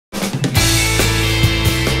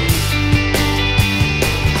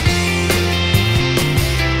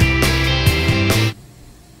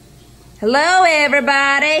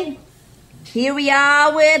everybody. Here we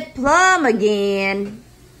are with Plum again.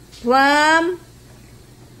 Plum,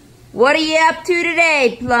 what are you up to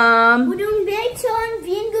today, Plum? We're doing baking soda and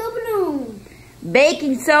vinegar balloon.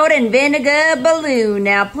 Baking soda and vinegar balloon.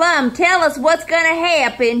 Now, Plum, tell us what's going to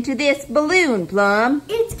happen to this balloon, Plum.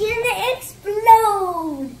 It's gonna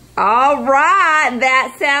explode. All right,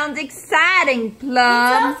 that sounds exciting,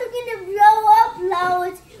 Plum. It's also gonna blow up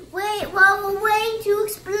while we're waiting to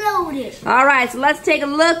explode it. All right, so let's take a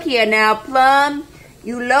look here now, Plum.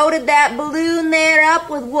 You loaded that balloon there up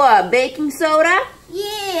with what? Baking soda?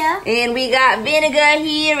 Yeah. And we got vinegar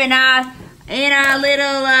here in our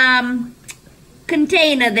little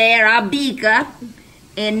container there, our beaker.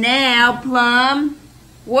 And now, Plum,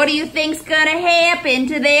 what do you think's gonna happen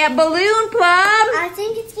to that balloon, Plum? I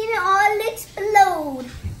think it's gonna all explode.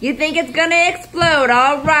 You think it's gonna explode?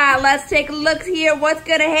 All right, let's take a look here. What's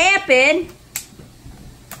gonna happen?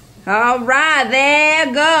 All right,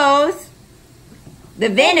 there goes the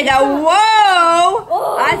vinegar. Whoa!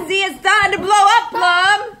 Oh. I see it starting to blow up,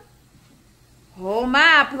 Plum. Oh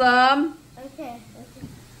my, Plum. Okay.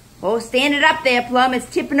 Oh, stand it up there, Plum. It's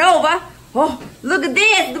tipping over. Oh, look at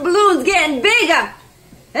this. The balloon's getting bigger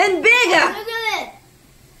and bigger. Look at it.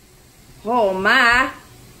 Oh my.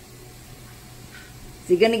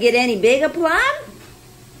 Is it gonna get any bigger, Plum?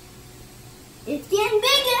 It's getting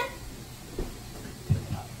bigger.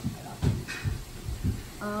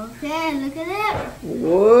 Okay, look at it.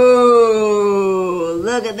 Whoa,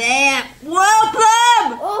 look at that. Whoa,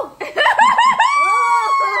 Plum! Oh.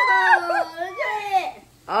 Oh, look at it.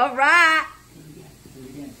 All right.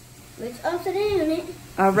 It's upside down, it.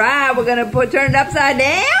 All right, we're gonna turn it upside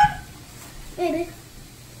down. Baby.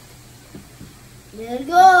 There you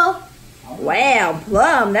go. Wow,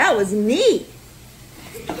 Plum, that was neat.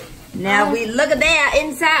 Now we look at that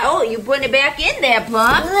inside. Oh, you putting it back in there,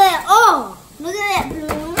 Plum. Look at that. Oh, look at that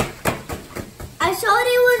balloon. I thought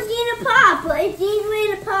it was gonna pop, but it didn't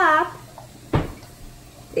really pop.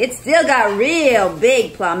 It still got real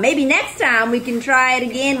big, Plum. Maybe next time we can try it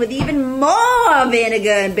again with even more vinegar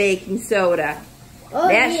and baking soda. Oh,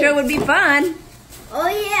 That yes. sure would be fun. Oh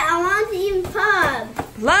yeah, I want to even pop.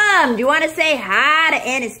 Plum, do you want to say hi to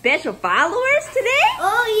any special followers today?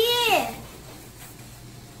 Oh yeah.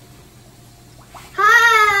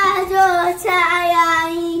 Hi, Josiah.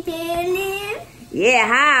 Yeah,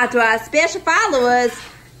 hi to our special followers,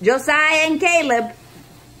 Josiah and Caleb.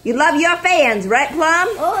 You love your fans, right, Plum?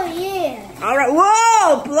 Oh yeah. All right.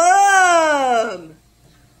 Whoa, Plum!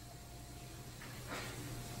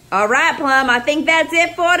 All right, Plum, I think that's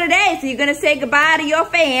it for today. So you're going to say goodbye to your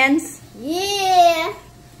fans. Yeah.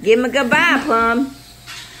 Give them a goodbye, Plum.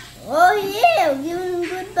 Oh yeah, we're giving them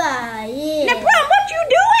goodbye. Yeah. Now, Plum, what you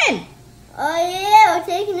doing? Oh yeah, we're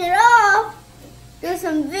taking it off. There's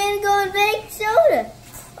some vinegar and baking soda.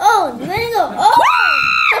 Oh, the vinegar. Oh!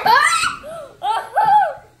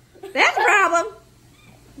 That's a problem.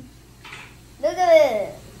 Look at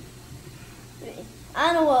it.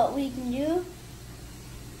 I know what we can do.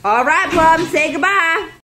 All right, Plum, say goodbye.